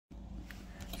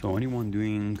So anyone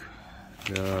doing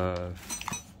the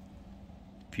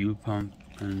fuel pump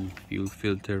and fuel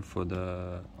filter for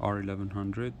the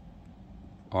R1100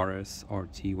 RS,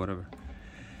 RT, whatever,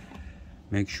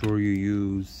 make sure you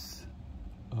use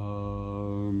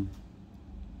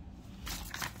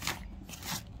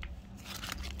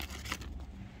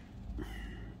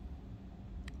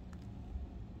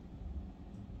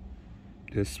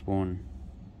this one,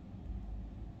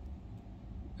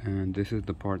 and this is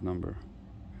the part number,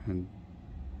 and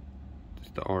it's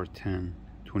the R10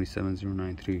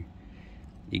 27093.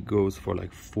 It goes for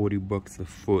like 40 bucks a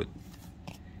foot.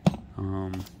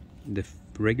 The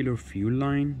regular fuel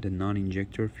line, the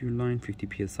non-injector fuel line,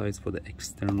 50 psi is for the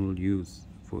external use.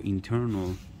 For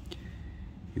internal,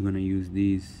 you're gonna use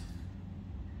these.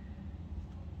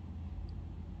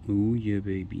 Ooh yeah,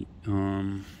 baby.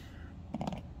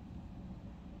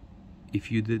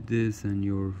 If you did this and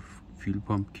your fuel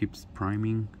pump keeps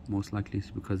priming, most likely it's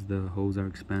because the hose are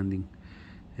expanding.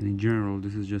 And in general,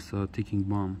 this is just a ticking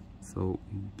bomb, so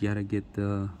you gotta get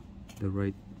the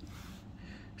right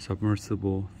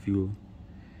submersible fuel,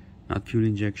 not fuel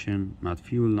injection, not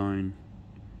fuel line.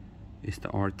 It's the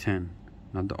R10,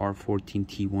 not the R14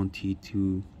 T1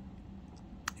 T2.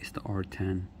 It's the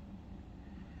R10.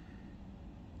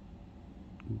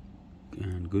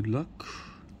 And good luck.